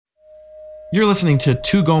You're listening to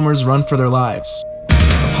Two Gomers Run for Their Lives,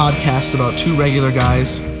 a podcast about two regular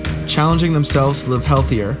guys challenging themselves to live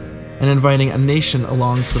healthier and inviting a nation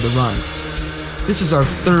along for the run. This is our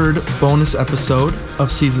third bonus episode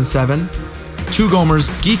of Season 7. Two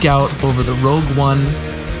Gomers geek out over the Rogue One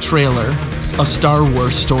trailer, a Star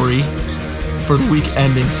Wars story, for the week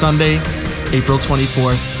ending Sunday, April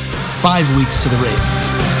 24th, 5 weeks to the race.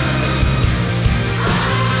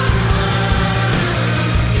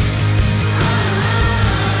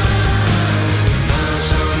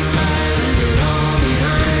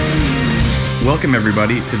 Welcome,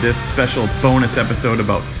 everybody, to this special bonus episode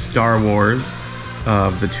about Star Wars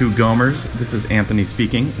of the Two Gomers. This is Anthony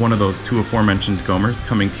speaking, one of those two aforementioned Gomers,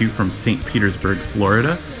 coming to you from St. Petersburg,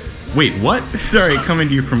 Florida. Wait, what? Sorry, coming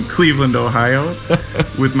to you from Cleveland, Ohio,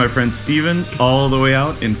 with my friend Steven, all the way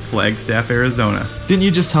out in Flagstaff, Arizona. Didn't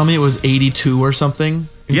you just tell me it was 82 or something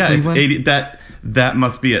in Cleveland? It's 80. That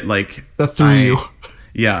must be it. Like, that threw you.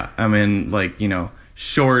 Yeah, I'm in, like,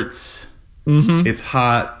 shorts. Mm-hmm. It's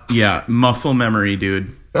hot. Yeah, muscle memory,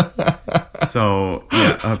 dude. So,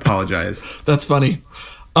 yeah, I apologize. That's funny.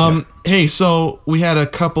 Hey, so we had a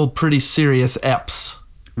couple pretty serious eps.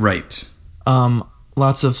 Right.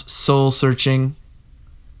 Lots of soul searching.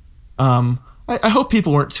 I hope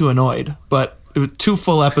people weren't too annoyed, but it was 2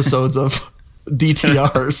 full episodes of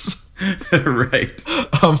DTRs.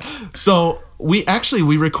 Right. So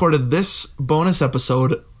we recorded this bonus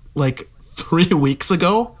episode like 3 weeks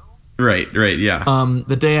ago. Right, yeah.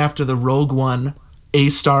 The day after the Rogue One, a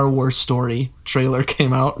Star Wars story trailer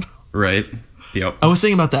came out. Right. Yep. I was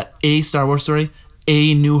thinking about that. A Star Wars story,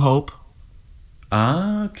 A New Hope.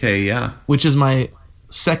 Okay, yeah. Which is my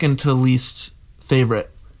second to least favorite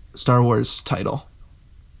Star Wars title.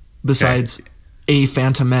 Besides A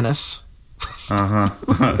Phantom Menace. Uh-huh.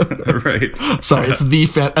 Right. Sorry, it's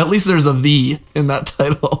at least there's a "the" in that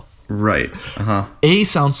title. Right. Uh-huh. A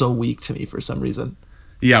sounds so weak to me for some reason.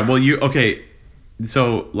 Yeah, well,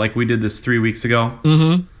 so, like, we did this 3 weeks ago.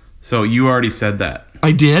 Mm-hmm. So you already said that.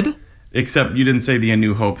 I did? Except you didn't say the A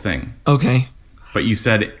New Hope thing. Okay. But you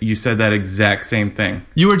said that exact same thing.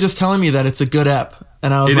 You were just telling me that it's a good ep,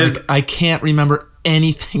 and I was I can't remember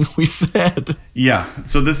anything we said. Yeah,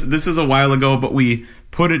 so this is a while ago, but we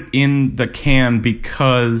put it in the can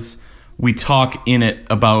because we talk in it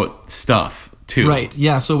about stuff, too. Right,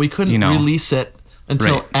 yeah, so we couldn't release it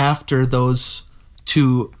until after those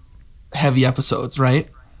 2 heavy episodes, right?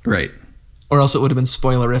 Right. Or else it would have been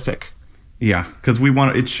spoilerific. Yeah, because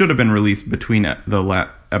it should have been released between the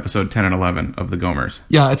episode 10 and 11 of the Gomers.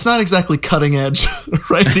 Yeah, it's not exactly cutting edge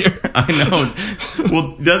right here. I know.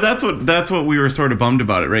 Well, that's what we were sort of bummed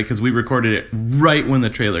about it, right? Because we recorded it right when the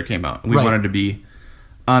trailer came out. We wanted to be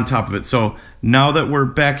on top of it. So now that we're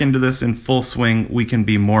back into this in full swing, we can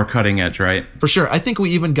be more cutting edge, right? For sure. I think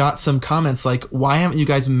we even got some comments like, why haven't you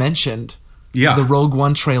guys mentioned the Rogue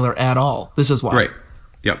One trailer at all? This is why. Right.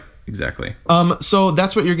 Yep. Exactly. So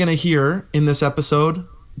that's what you're going to hear in this episode.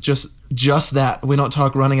 Just that. We don't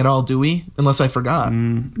talk running at all, do we? Unless I forgot.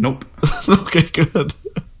 Nope. Okay, good.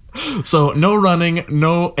 So no running,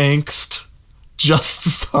 no angst, just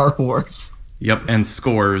Star Wars. Yep, and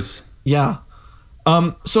scores. Yeah.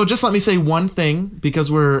 So just let me say one thing,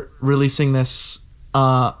 because we're releasing this,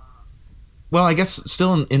 I guess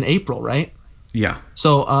still in April, right? Yeah.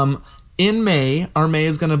 So in May, our May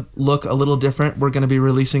is going to look a little different. We're going to be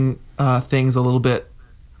releasing things a little bit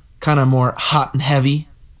kind of more hot and heavy.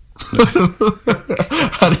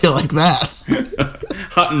 How do you like that?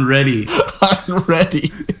 Hot and ready. Hot and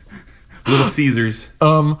ready. Little Caesars.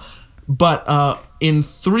 But in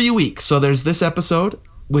 3 weeks, so there's this episode,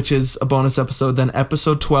 which is a bonus episode. Then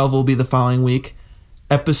episode 12 will be the following week.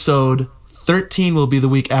 Episode 13 will be the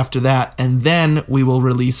week after that. And then we will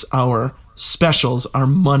release our specials, our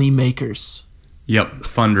money makers. Yep,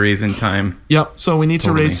 fundraising time. Yep, so we need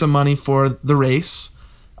to raise some money for the race,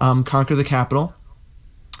 Conquer the Capital.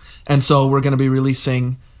 And so we're going to be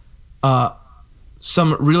releasing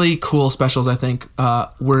some really cool specials, I think.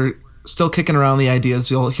 We're still kicking around the ideas.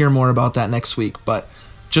 You'll hear more about that next week. But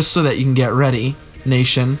just so that you can get ready,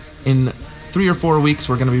 Nation, in 3 or 4 weeks,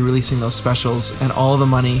 we're going to be releasing those specials, and all the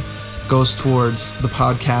money goes towards the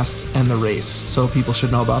podcast and the race. So people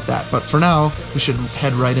should know about that. But for now, we should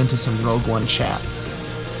head right into some Rogue One chat.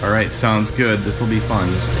 All right, sounds good. This will be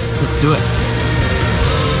fun. Let's do it.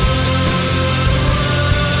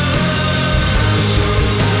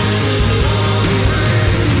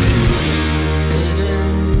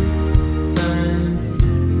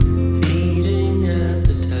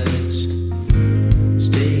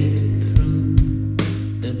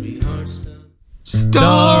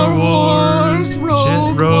 Star Wars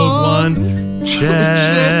Rogue One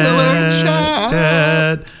Chat.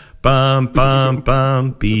 Bum bum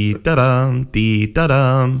bum be da dum dee da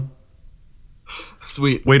dum.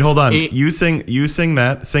 Sweet. Wait, hold on. You sing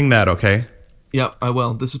that. Sing that, okay? Yep, I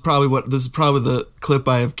will. This is probably the clip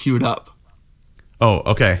I have queued up. Oh,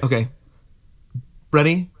 okay. Okay.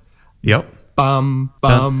 Ready? Yep. Bum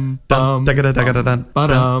bum bum bum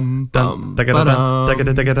bum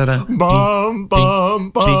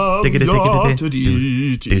bum bum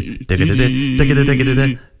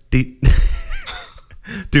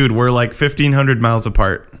Dude, we're like 1,500 miles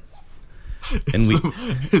apart. And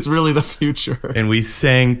it's really the future. And we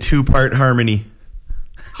sang 2-part harmony.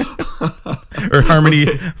 Or harmony,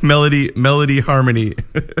 melody, harmony.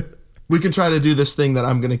 We can try to do this thing that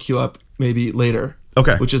I'm going to queue up maybe later.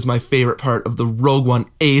 Okay. Which is my favorite part of the Rogue One,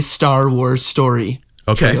 a Star Wars story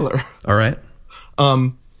trailer. All right.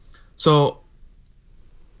 So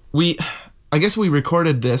I guess we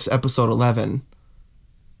recorded this episode 11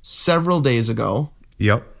 several days ago.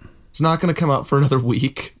 Yep. It's not going to come out for another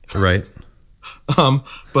week. Right.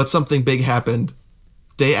 But something big happened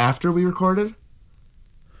day after we recorded.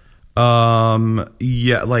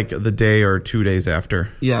 Yeah, like the day or 2 days after.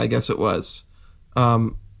 Yeah, I guess it was.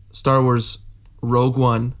 Star Wars Rogue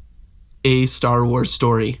One, a Star Wars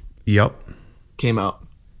story. Yep. Came out.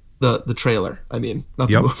 The trailer, I mean, not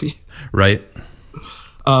the movie. Right.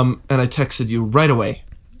 And I texted you right away.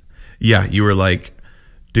 Yeah, you were like,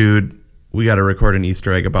 dude, we got to record an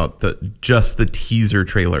Easter egg about just the teaser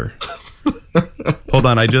trailer. Hold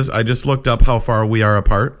on, I just looked up how far we are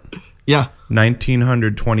apart. Yeah.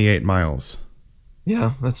 1,928 miles.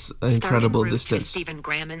 Yeah, that's an incredible distance. Stephen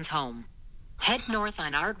Grahman's home. Head north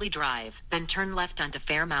on Ardley Drive, then turn left onto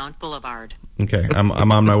Fairmount Boulevard. Okay, I'm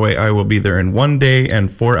on my way. I will be there in 1 day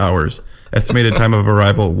and 4 hours. Estimated time of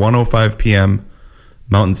arrival, 1:05 p.m.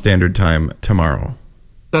 Mountain Standard Time tomorrow.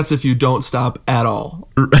 That's if you don't stop at all.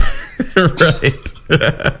 Right.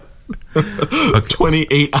 Okay.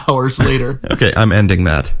 28 hours later. Okay, I'm ending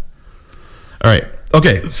that. All right.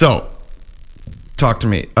 Okay, so talk to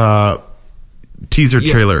me. Teaser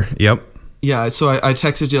trailer. Yep. Yeah, so I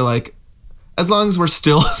texted you like, as long as we're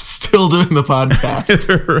still doing the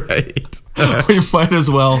podcast, right? We might as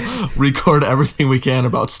well record everything we can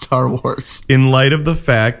about Star Wars. In light of the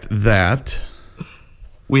fact that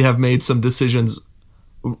we have made some decisions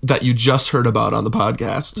that you just heard about on the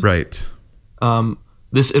podcast. Right.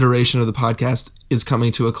 This iteration of the podcast is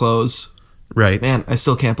coming to a close. Right. Man, I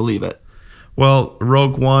still can't believe it. Well,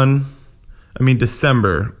 Rogue One, I mean,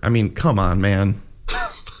 December. I mean, come on, man.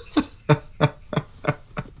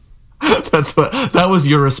 That was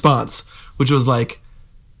your response, which was like,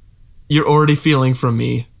 you're already feeling from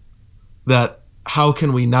me that how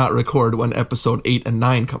can we not record when episode 8 and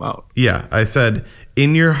 9 come out? Yeah, I said,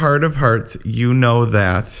 in your heart of hearts, you know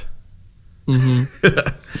that. Mm-hmm.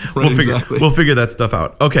 Right, we'll figure that stuff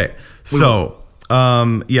out. Okay, so,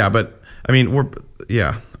 yeah, but, I mean,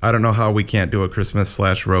 I don't know how we can't do a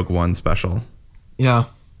Christmas/Rogue One special. Yeah.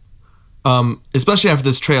 Especially after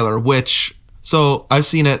this trailer, so I've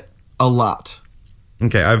seen it a lot.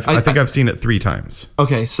 Okay, I think I've seen it 3 times.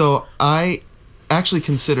 Okay, so I actually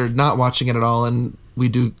considered not watching it at all, and we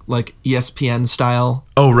do like ESPN style.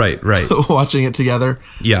 Oh, right. Watching it together.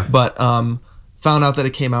 Yeah. But found out that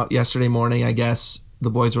it came out yesterday morning, I guess. The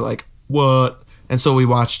boys were like, what? And so we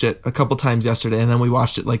watched it a couple times yesterday, and then we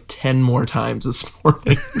watched it like 10 more times this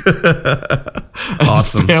morning. Awesome.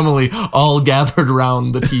 As a family all gathered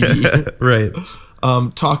around the TV. Right.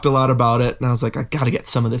 Talked a lot about it, and I was like, I got to get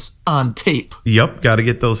some of this on tape. Yep, got to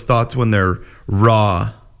get those thoughts when they're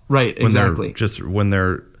raw. Right, exactly. When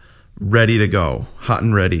they're ready to go, hot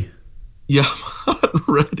and ready. Yeah, hot and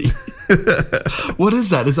ready. What is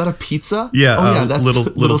that? Is that a pizza? Yeah, oh, yeah, that's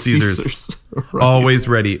Little Caesars. Right. Always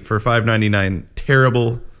ready for $5.99.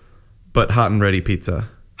 Terrible, but hot and ready pizza.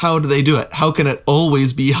 How do they do it? How can it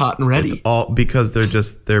always be hot and ready? It's all because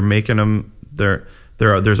they're making them.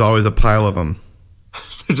 There's always a pile of them.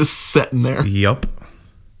 They're just sitting there. Yep.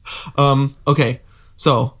 Okay.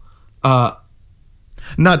 So,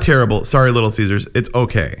 not terrible. Sorry, Little Caesars. It's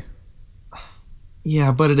okay.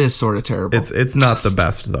 Yeah, but it is sort of terrible. It's not the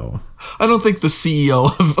best though. I don't think the CEO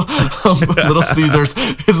of Little Caesars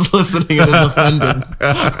is listening and is offended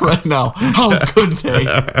right now. How could they?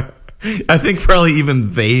 I think probably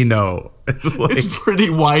even they know. It's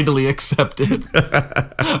pretty widely accepted.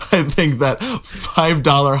 I think that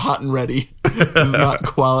 $5 hot and ready is not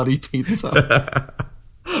quality pizza.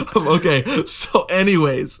 Okay, so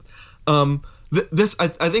anyways, this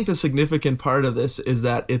I think the significant part of this is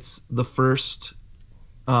that it's the first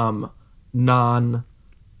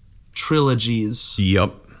non-trilogies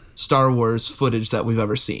Star Wars footage that we've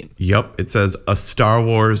ever seen. Yep. It says a Star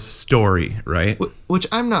Wars story, right? Which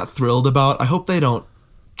I'm not thrilled about. I hope they don't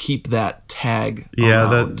keep that tag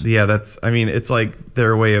around. That's, I mean, it's like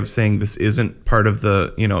their way of saying this isn't part of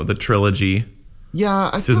the, the trilogy.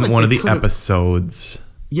 Yeah. This isn't one of the episodes.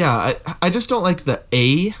 Yeah. I just don't like the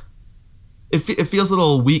A. It feels a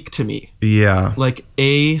little weak to me. Yeah. Like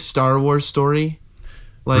a Star Wars story.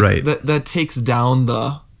 Like right. that takes down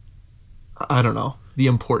the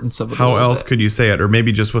importance of it. How else could you say it? Or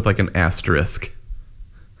maybe just with like an asterisk.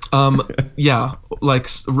 Yeah, like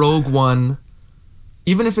Rogue One.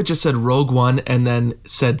 Even if it just said Rogue One and then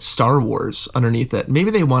said Star Wars underneath it,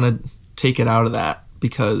 maybe they want to take it out of that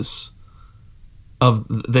because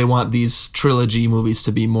they want these trilogy movies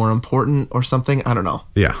to be more important or something. I don't know.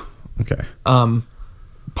 Yeah. Okay.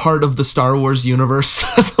 Part of the Star Wars universe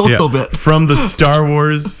a little bit. From the Star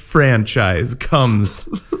Wars franchise comes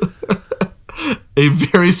a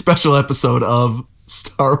very special episode of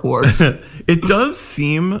Star Wars. It does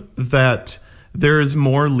seem that there's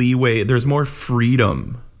more leeway, there's more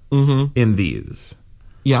freedom in these.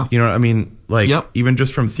 Yeah. You know what I mean? Like, even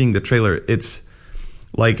just from seeing the trailer, it's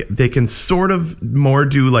like they can sort of more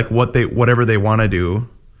do like whatever they want to do.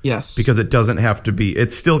 Yes. Because it doesn't have to be,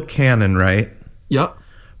 it's still canon, right? Yep.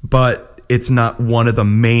 But it's not one of the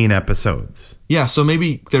main episodes. Yeah, so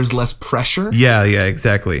maybe there's less pressure. Yeah,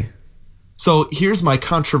 exactly. So here's my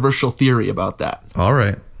controversial theory about that. All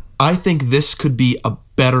right. I think this could be a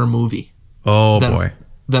better movie.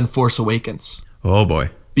 Than Force Awakens. Oh, boy.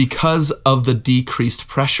 Because of the decreased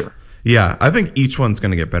pressure. Yeah, I think each one's going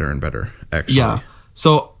to get better and better, actually. Yeah.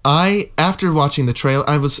 So after watching the trailer,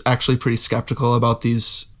 I was actually pretty skeptical about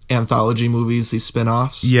these anthology movies, these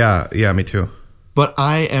spin-offs. Yeah, me too. But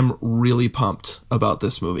I am really pumped about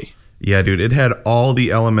this movie. Yeah, dude, it had all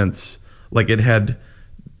the elements. Like it had,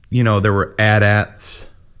 there were AT-ATs.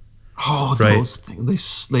 Oh, right? Those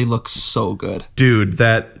things, they look so good. Dude,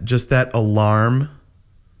 that alarm.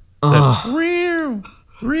 That,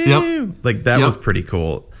 like that was pretty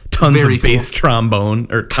cool. Tons Very of bass trombone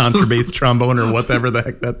or contrabass trombone or whatever the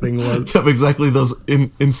heck that thing was. Yep, exactly. Those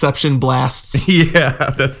Inception blasts. Yeah,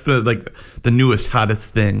 that's the newest,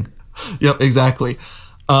 hottest thing. Yep, exactly.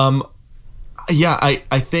 Yeah,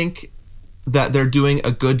 I think that they're doing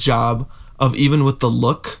a good job of, even with the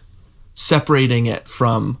look, separating it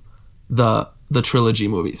from the trilogy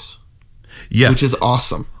movies. Yes. Which is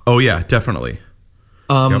awesome. Oh, yeah, definitely.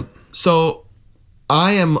 So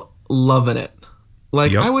I am loving it.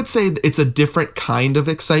 Like, I would say it's a different kind of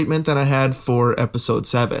excitement than I had for episode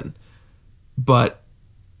 7. But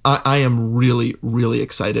I am really, really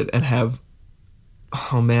excited and have,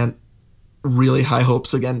 really high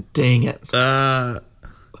hopes again. Dang it.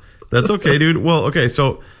 That's okay, dude. Well, okay,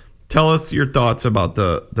 so tell us your thoughts about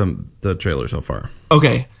the trailer so far.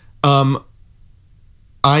 Okay.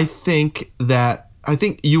 I think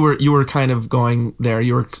you were kind of going there.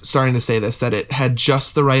 You were starting to say this, that it had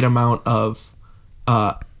just the right amount of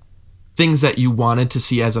things that you wanted to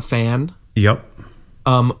see as a fan. Yep.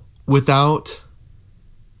 Without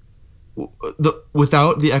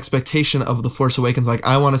the expectation of The Force Awakens, like,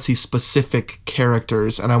 I want to see specific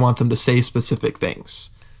characters and I want them to say specific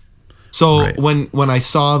things. So when I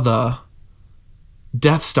saw the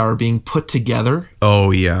Death Star being put together,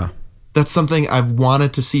 oh yeah, that's something I've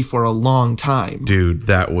wanted to see for a long time. Dude,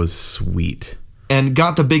 that was sweet. And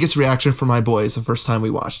got the biggest reaction from my boys the first time we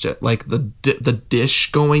watched it. Like the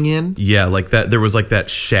dish going in. Yeah, like that. There was like that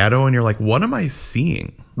shadow, and you're like, "What am I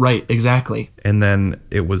seeing?" Right, exactly. And then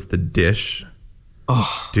it was the dish.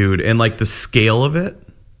 Oh, dude, and like the scale of it.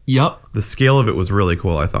 Yep. The scale of it was really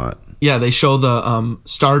cool, I thought. Yeah, they show the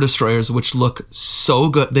Star Destroyers, which look so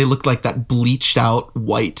good. They look like that bleached out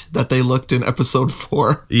white that they looked in episode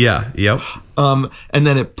 4. Yeah, yep. And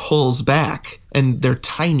then it pulls back, and they're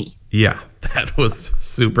tiny. Yeah, that was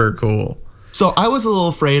super cool. So I was a little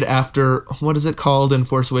afraid after, what is it called in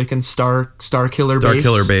Force Awakens? Star Killer Base? Star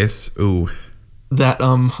Killer Base, ooh. That,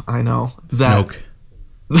 I know. Snoke.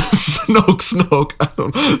 Snoke.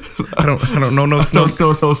 I don't know no Snokes.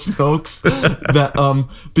 No Snokes. That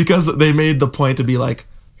because they made the point to be like,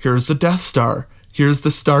 here's the Death Star, here's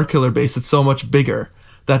the Star Killer Base. It's so much bigger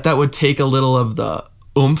that would take a little of the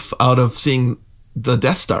oomph out of seeing the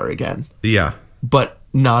Death Star again. Yeah, but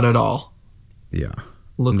not at all. Yeah,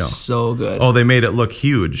 looks so good. Oh, they made it look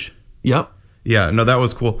huge. Yep. Yeah, no, that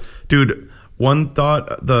was cool, dude. One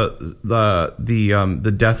thought,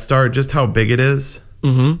 the Death Star, just how big it is.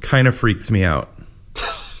 Mm-hmm. Kind of freaks me out.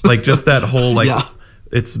 Like just that whole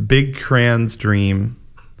it's Big Cran's dream.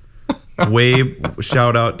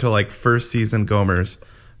 Shout out to like first season Gomers,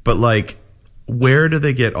 but like where do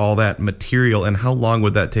they get all that material, and how long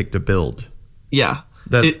would that take to build? Yeah.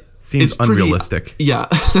 That seems unrealistic. Yeah.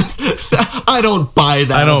 I don't buy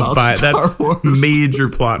that. I don't buy it. Star That's Wars. major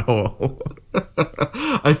plot hole.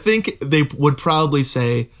 I think they would probably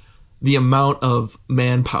say the amount of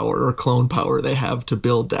manpower or clone power they have to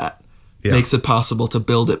build that makes it possible to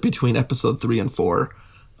build it between episode 3 and 4.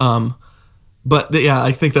 But yeah,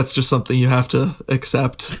 I think that's just something you have to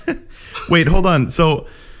accept. Wait, hold on. So,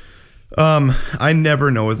 I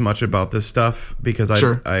never know as much about this stuff because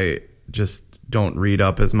I just don't read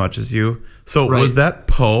up as much as you. So was that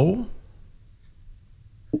Poe?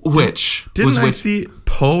 Which? Didn't I see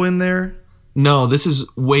Poe in there? No, this is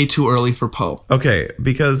way too early for Poe. Okay,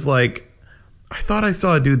 because like I thought I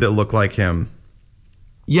saw a dude that looked like him.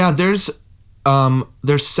 Yeah, there's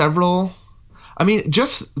several. I mean,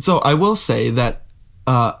 just so I will say that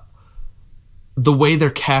the way they're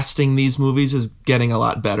casting these movies is getting a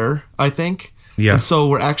lot better, I think. Yeah. And so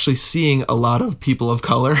we're actually seeing a lot of people of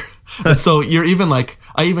color. And so you're even like,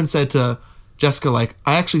 I even said to Jessica, like,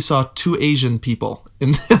 I actually saw 2 Asian people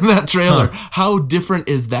in that trailer. Huh. How different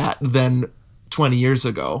is that than 20 years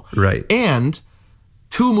ago? Right. And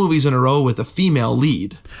 2 movies in a row with a female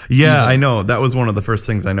lead. Yeah, I know. That was one of the first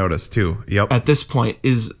things I noticed too. Yep. At this point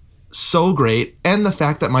is so great. And the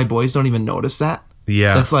fact that my boys don't even notice that.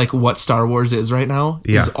 Yeah. That's like what Star Wars is right now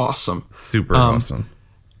is awesome. Super awesome.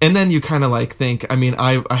 And then you kind of like think, I mean,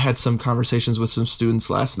 I had some conversations with some students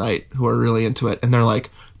last night who are really into it. And they're like,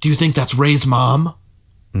 do you think that's Rey's mom?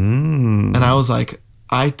 And I was like,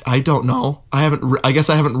 I don't know. I guess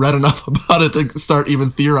I haven't read enough about it to start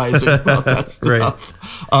even theorizing about that stuff.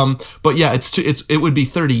 Right. But yeah, it would be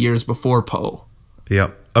 30 years before Poe.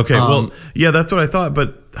 Yep. Okay. Well, yeah, that's what I thought.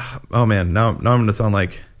 But oh man, now I'm going to sound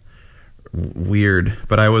like weird.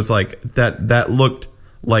 But I was like, that looked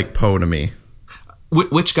like Poe to me.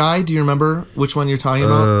 Which guy? Do you remember which one you're talking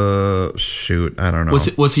about? Shoot, I don't know.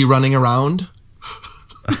 Was he running around?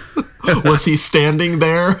 Was he standing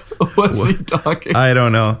there? Was he talking? I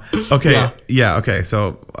don't know. Okay, yeah. Okay,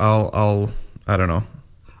 so I don't know.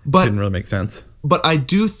 But didn't really make sense. But I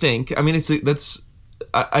do think. I mean,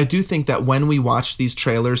 I do think that when we watch these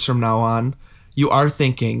trailers from now on, you are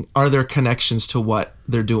thinking, are there connections to what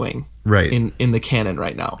they're doing? Right. In the canon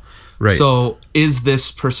right now. Right. So is this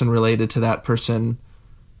person related to that person?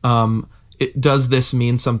 Does this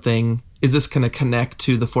mean something? Is this going to connect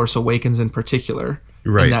to The Force Awakens in particular?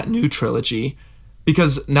 Right. In that new trilogy?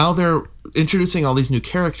 Because now they're introducing all these new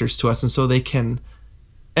characters to us, and so they can...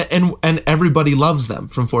 And everybody loves them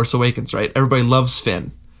from Force Awakens, right? Everybody loves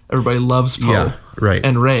Finn. Everybody loves Poe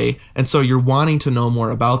and Rey. And so you're wanting to know more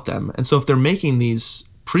about them. And so if they're making these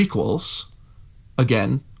prequels,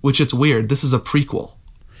 again, which it's weird, this is a prequel.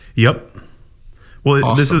 Yep. Well,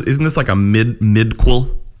 awesome. Isn't this like a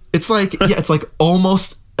midquel? It's like it's like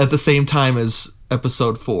almost at the same time as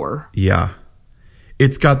episode 4. Yeah.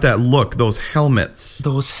 It's got that look, those helmets.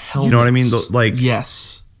 You know what I mean?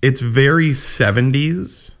 Yes. It's very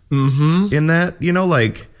 70s in that,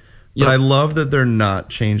 like, but I love that they're not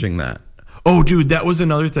changing that. Oh, dude, that was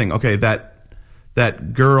another thing. Okay,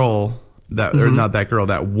 that girl, or not that girl,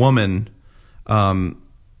 that woman, I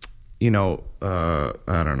don't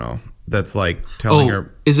know. That's like telling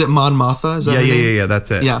her. Is it Mon Mothma? Is that her name? Yeah.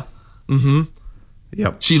 That's it. Yeah. Mm-hmm.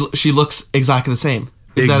 Yep. She looks exactly the same.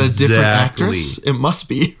 Is that a different actress? It must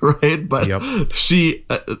be, right? But she,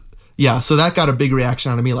 so that got a big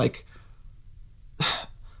reaction out of me. Like,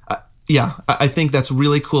 I think that's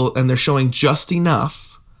really cool, and they're showing just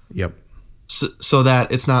enough. Yep. So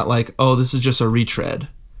that it's not like, oh, this is just a retread.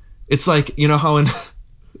 It's like, you know how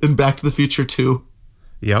in Back to the Future 2,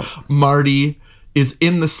 Marty is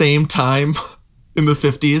in the same time in the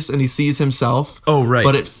 50s and he sees himself. Oh, right.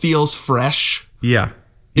 But it feels fresh. Yeah.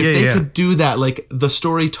 If they could do that, like the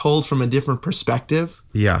story told from a different perspective.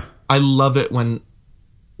 Yeah. I love it when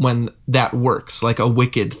that works, like a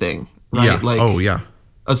Wicked thing, right? Yeah. Like,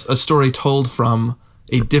 a story told from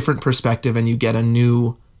a different perspective and you get a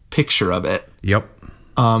new picture of it. Yep.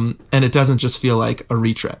 And it doesn't just feel like a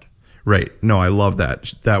retread. Right. No, I love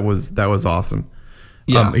that. That was awesome.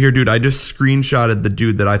 Yeah. Here, dude, I just screenshotted the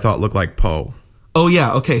dude that I thought looked like Poe. Oh,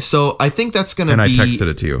 yeah. Okay. So I think that's going to be... And I texted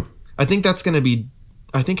it to you. I think that's going to be...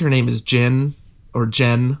 I think her name is Jen,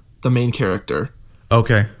 the main character.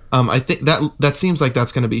 Okay. I think that seems like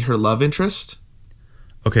that's going to be her love interest.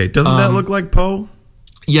 Okay. Doesn't that look like Poe?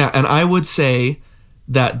 Yeah. And I would say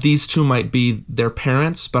that these two might be their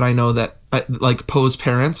parents, but I know that... like Poe's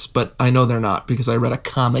parents, but I know they're not because I read a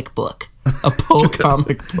comic book. A Poe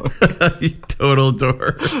comic book. You total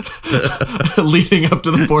dork. Leading up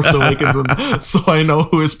to The Force Awakens, so I know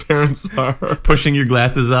who his parents are. Pushing your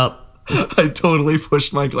glasses up. I totally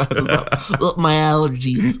pushed my glasses up. Ugh, my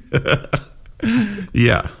allergies.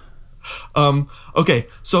 Yeah. Okay,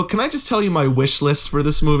 so can I just tell you my wish list for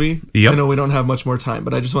this movie? Yep. I know we don't have much more time,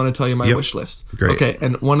 but I just want to tell you my wish list. Great. Okay,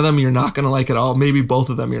 and one of them you're not going to like at all. Maybe both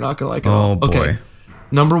of them you're not going to like at all. Oh, boy. Okay.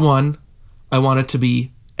 Number 1, I want it to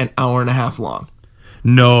be an hour and a half long.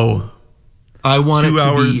 No. I want 2 it to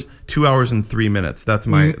hours, be 2 hours and 3 minutes. That's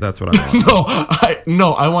what I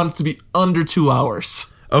want. I want it to be under 2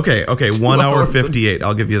 hours. Okay. 1 hour 58.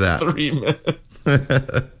 I'll give you that. 3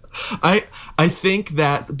 minutes. I think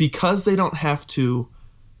that because they don't have to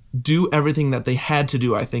do everything that they had to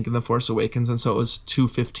do, I think, in The Force Awakens, and so it was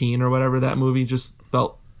 2:15 or whatever, that movie just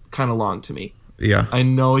felt kind of long to me. Yeah. I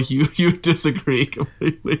know you disagree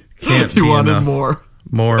completely. Can't you be wanted enough. more.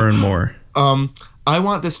 More and more. I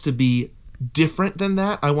want this to be different than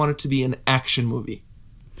that. I want it to be an action movie.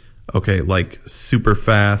 Okay, like super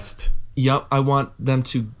fast. Yep, I want it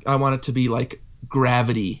to be like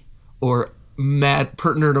Gravity or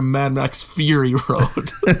Partner to Mad Max Fury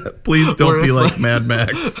Road. Please don't Where be it's like Mad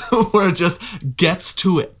Max. where it just gets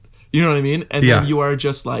to it. You know what I mean? And then you are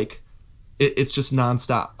just like, it's just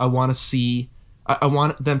nonstop. I want to see, I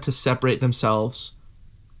want them to separate themselves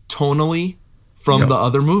tonally from the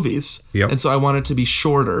other movies. Yep. And so I want it to be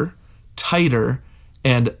shorter, tighter,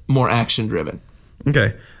 and more action driven.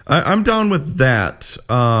 Okay. I'm down with that.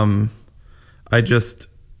 I just,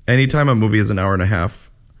 anytime a movie is an hour and a half,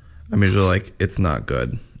 I'm usually like, it's not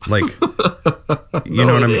good. Like, you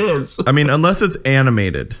know what I mean? It is. I mean, unless it's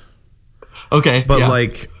animated. Okay. But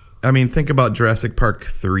like, I mean, think about Jurassic Park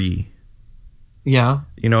 3. Yeah.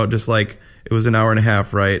 You know, just like, it was an hour and a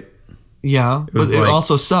half, right? Yeah. But was it like-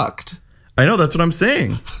 also sucked. I know, that's what I'm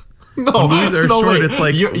saying. No, When movies are short, wait. it's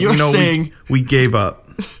like, you're saying we gave up.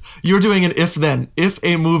 you're doing an if then. If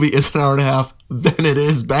a movie is an hour and a half, then it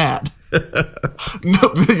is bad.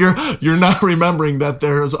 No, you're not remembering that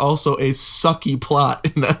there is also a sucky plot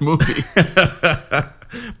in that movie.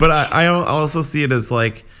 But I also see it as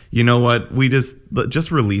like, you know what? We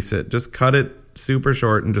just release it. Just cut it super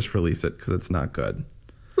short and just release it because it's not good.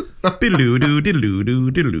 Diddle-doo,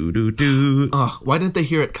 diddle-doo, diddle-doo. Why didn't they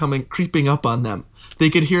hear it creeping up on them? They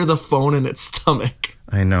could hear the phone in its stomach,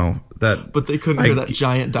 I know that, but they couldn't hear that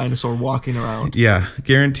giant dinosaur walking around. Yeah,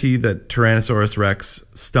 guarantee that Tyrannosaurus Rex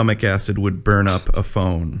stomach acid would burn up a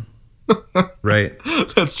phone. Right?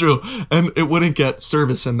 That's true, and it wouldn't get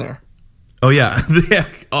service in there. Oh yeah, yeah.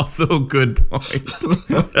 Also, good point.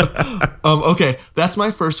 Okay, that's my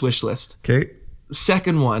first wish list. Okay.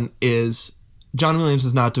 Second one is John Williams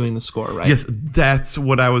is not doing the score, right? Yes, that's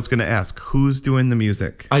what I was going to ask. Who's doing the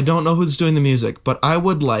music? I don't know who's doing the music, but I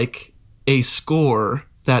would like a score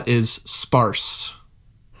that is sparse.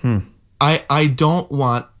 I don't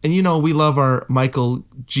want, and you know, we love our Michael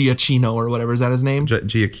Giacchino or whatever, is that his name?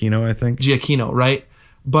 Giacchino, I think. Giacchino, right?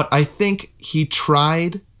 But I think he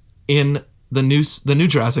tried in the new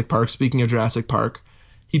Jurassic Park, speaking of Jurassic Park,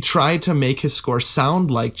 he tried to make his score sound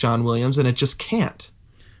like John Williams, and it just can't.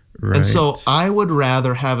 Right. And so I would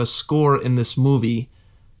rather have a score in this movie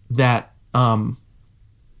that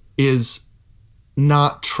is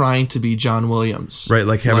not trying to be John Williams. Right,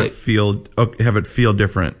 like have it feel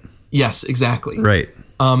different. Yes, exactly. Right.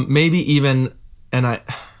 Maybe even, and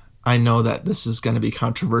I know that this is going to be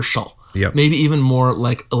controversial. Yep. Maybe even more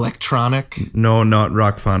like electronic. No, not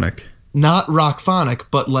rockphonic. Not rockphonic,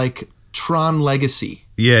 but like Tron Legacy.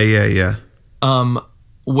 Yeah.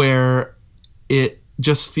 Where it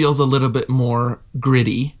just feels a little bit more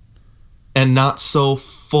gritty and not so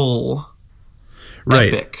full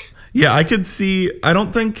epic. Yeah, I could see. I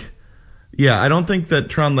don't think that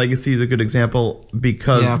Tron Legacy is a good example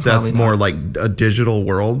because that's more like a digital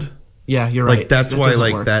world. Yeah, you're right. Like that's why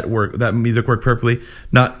like that music worked perfectly.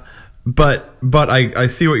 But I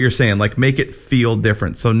see what you're saying. Like make it feel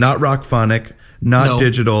different. So not rockphonic, not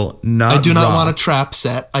digital, not. I do not rock. want a trap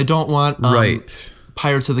set. I don't want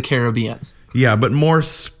Pirates of the Caribbean. Yeah, but more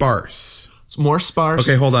sparse. It's more sparse.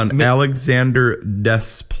 Okay, hold on. Alexander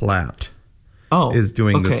Desplat is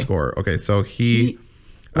doing the score. Okay, so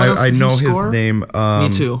I know his name. Me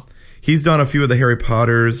too. He's done a few of the Harry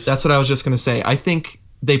Potters. That's what I was just going to say. I think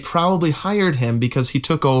they probably hired him because he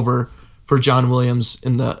took over for John Williams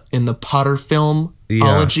in the Potter filmology.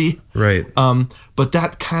 Yeah, right. But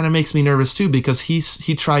that kind of makes me nervous too because he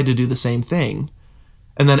tried to do the same thing.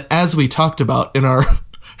 And then as we talked about in our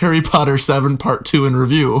Harry Potter 7 Part 2 in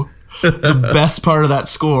review, the best part of that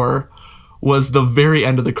score was the very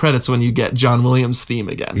end of the credits when you get John Williams' theme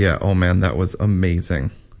again. Yeah, oh man, that was amazing.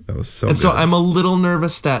 That was so good. So I'm a little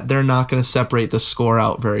nervous that they're not going to separate the score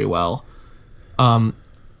out very well.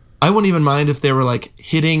 I wouldn't even mind if they were like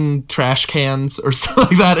hitting trash cans or something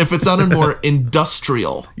like that. If it sounded more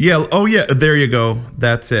industrial. Yeah. Oh, yeah. There you go.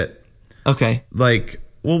 That's it. Okay. Like,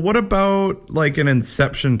 well, what about like an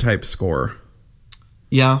Inception type score?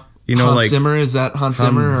 Yeah. You know, Hans like Zimmer, is that Hans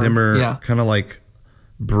Zimmer? Hans Zimmer, Yeah. kind of like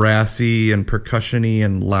brassy and percussion-y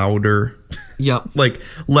and louder. Yep. Like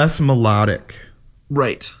less melodic,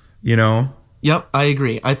 Right. you know? Yep, I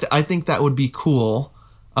agree. I think that would be cool.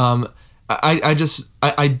 I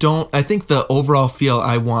think the overall feel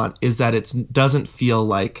I want is that it doesn't feel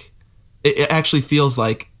like it actually feels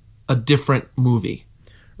like a different movie.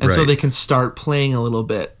 And so Right. they can start playing a little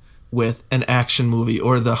bit with an action movie,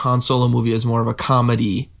 or the Han Solo movie is more of a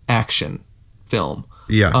comedy action film.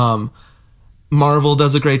 Yeah. Marvel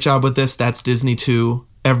does a great job with this. That's Disney too.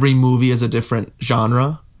 Every movie is a different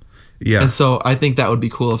genre. yeah. And so I think that would be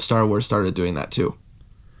cool if Star Wars started doing that too.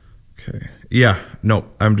 Okay. Yeah. No,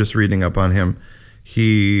 I'm just reading up on him.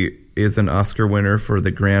 He is an Oscar winner for the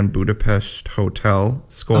Grand Budapest Hotel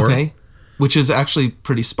score. Okay. Which is actually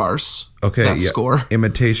pretty sparse. Okay. That yeah. score.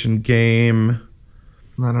 Imitation Game,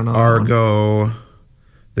 I don't know. Argo,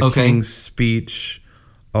 The Okay. King's Speech,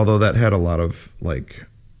 although that had a lot of like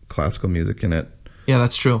classical music in it. Yeah,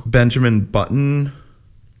 that's true. Benjamin Button,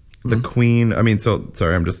 The Mm-hmm. Queen. I mean, so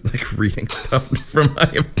sorry, I'm just like reading stuff from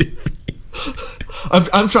IMDb.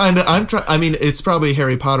 I mean, it's probably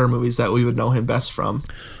Harry Potter movies that we would know him best from.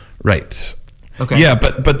 Right. Okay. Yeah,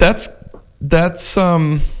 but that's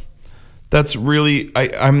really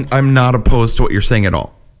I'm not opposed to what you're saying at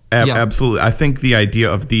all. Yeah. Absolutely. I think the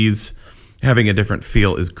idea of these having a different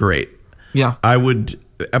feel is great. Yeah. I would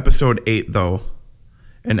episode 8 though,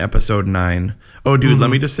 and episode 9. Oh, dude, let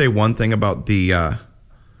me just say one thing about the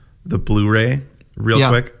Blu-ray real Yeah.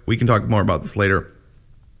 quick. We can talk more about this later.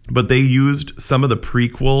 But they used some of the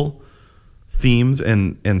prequel themes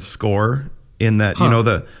and score in that, you know,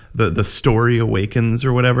 the story awakens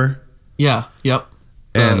or whatever. Yeah. Yep.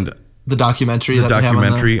 And the documentary. the that they have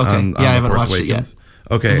documentary okay. on Yeah, I The haven't Force watched Awakens. it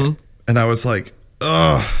yet. Okay. And I was like,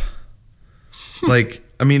 ugh. Like,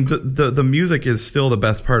 I mean, the music is still the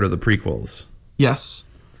best part of the prequels. Yes.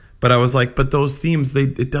 But I was like, but those themes,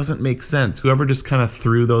 it doesn't make sense. Whoever just kind of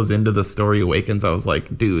threw those into The Story Awakens, I was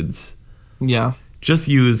like, dudes, Yeah. just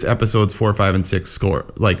use episodes 4, 5, and 6 score,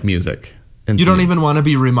 like music. And You don't themes. even want to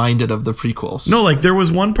be reminded of the prequels. No, like there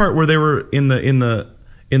was one part where they were in the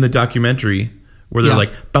documentary where they're Yeah.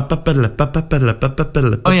 like, oh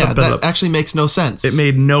Oh yeah, that actually makes no sense. it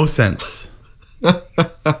made no sense.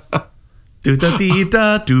 Do da dee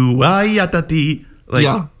da do ya da dee. Like,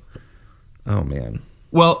 Yeah. oh man.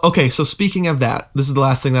 Well, okay, so speaking of that, this is the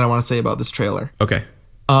last thing that I want to say about this trailer. Okay.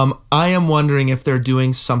 I am wondering if they're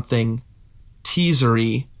doing something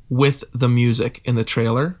teasery with the music in the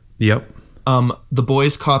trailer. Yep. The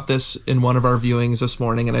boys caught this in one of our viewings this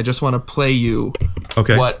morning, and I just want to play you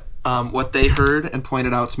Okay. what they heard and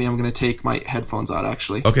pointed out to me. I'm going to take my headphones out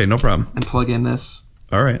actually Okay, no problem. and plug in this.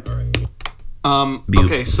 All right.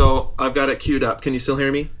 Okay, so I've got it queued up. Can you still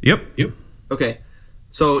hear me? Yep. Okay.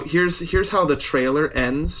 So here's how the trailer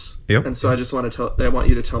ends. Yep. And so I just want to I want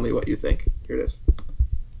you to tell me what you think. Here it is.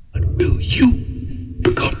 What will you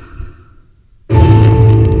become?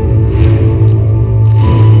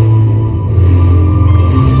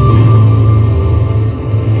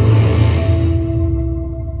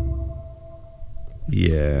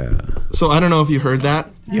 Yeah. So I don't know if you heard that.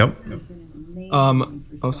 Yep.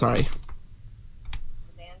 Oh, sorry.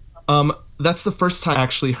 That's the first time I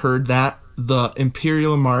actually heard that, the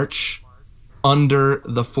Imperial March under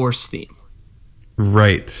the Force theme.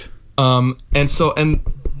 Right.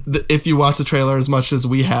 If you watch the trailer as much as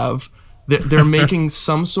we have, they're making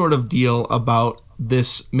some sort of deal about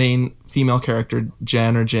this main female character,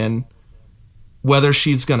 Jan or Jin, whether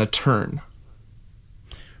she's going to turn.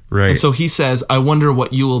 Right. And so he says, I wonder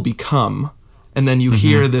what you will become. And then you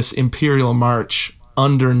hear this Imperial March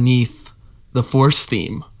underneath the Force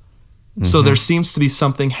theme. So there seems to be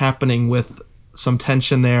something happening with some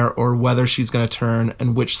tension there, or whether she's going to turn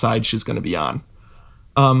and which side she's going to be on.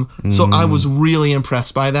 So I was really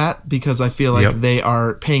impressed by that, because I feel like they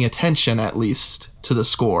are paying attention at least to the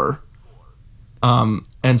score, and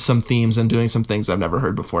some themes, and doing some things I've never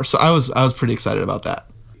heard before. So I was pretty excited about that.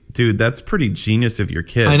 Dude, that's pretty genius of your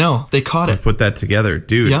kids. I know, they caught to it. put that together.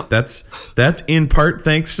 Dude, Yep. that's in part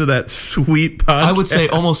thanks to that sweet podcast. I would say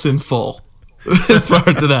almost in full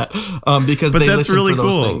part to that, because But they that's listen really for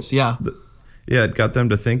those cool. things. Yeah. Yeah, it got them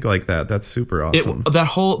to think like that. That's super awesome. That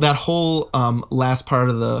whole last part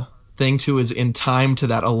of the thing too is in time to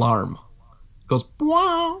that alarm. It goes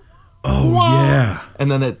wow, oh yeah.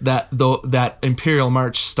 and then that Imperial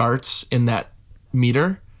March starts in that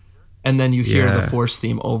meter, and then you hear Yeah. the Force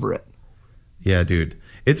theme over it. Yeah, dude.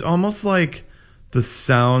 It's almost like the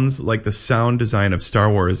sounds, like the sound design of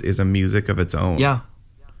Star Wars is a music of its own. Yeah.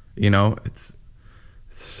 You know, it's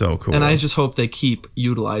so cool. And I just hope they keep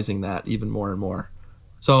utilizing that even more and more.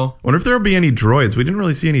 So wonder if there'll be any droids. We didn't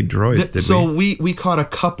really see any droids, did we? we caught a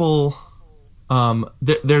couple.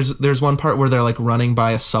 There's one part where they're like running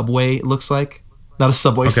by a Subway. It looks like not a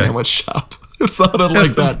Subway sandwich shop. It sounded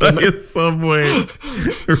like that. Didn't it? It's Subway.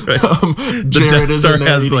 Right. Jared Death is Star in there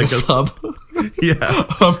has eating like a sub. Yeah.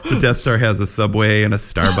 The Death Star has a Subway and a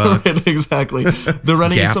Starbucks. Right, exactly. They're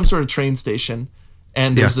running in Gap. some sort of train station,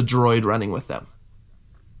 and there's a droid running with them.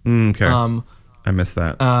 Okay. I missed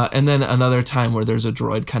that. And then another time where there's a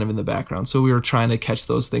droid kind of in the background. So we were trying to catch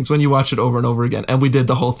those things when you watch it over and over again. And we did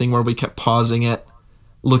the whole thing where we kept pausing it,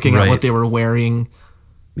 looking at what they were wearing,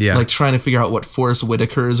 like trying to figure out what Forrest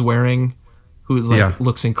Whitaker is wearing, who's like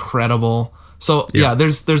looks incredible. So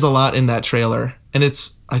there's a lot in that trailer, and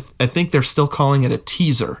it's I think they're still calling it a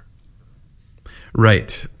teaser.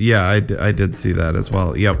 Right. Yeah, I did see that as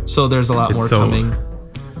well. Yep. So there's a lot more coming.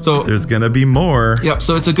 So there's gonna be more. Yep.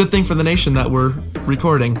 So it's a good thing for the nation that we're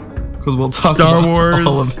recording, because we'll talk Star about Wars,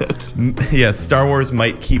 all of it. Yeah, Star Wars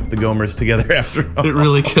might keep the Gomers together after all. It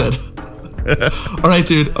really could. All right,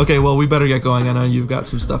 dude. Okay, well, we better get going. I know you've got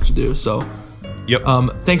some stuff to do. So, yep.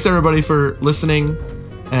 Thanks everybody for listening,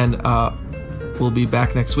 and we'll be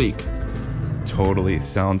back next week. Totally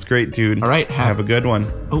sounds great, dude. All right, have a good one.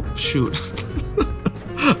 Oh shoot.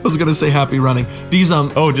 I was gonna say happy running. These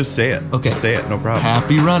Oh, just say it. Okay. Just say it. No problem.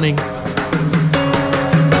 Happy running.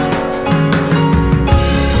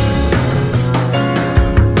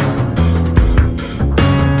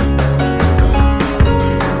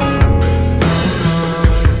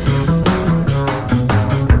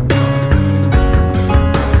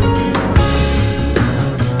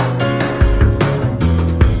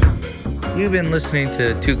 You've been listening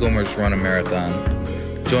to Two Gomers Run a Marathon.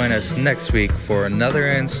 Join us next week for another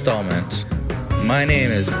installment. My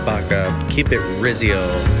name is Baka. Keep it Rizio.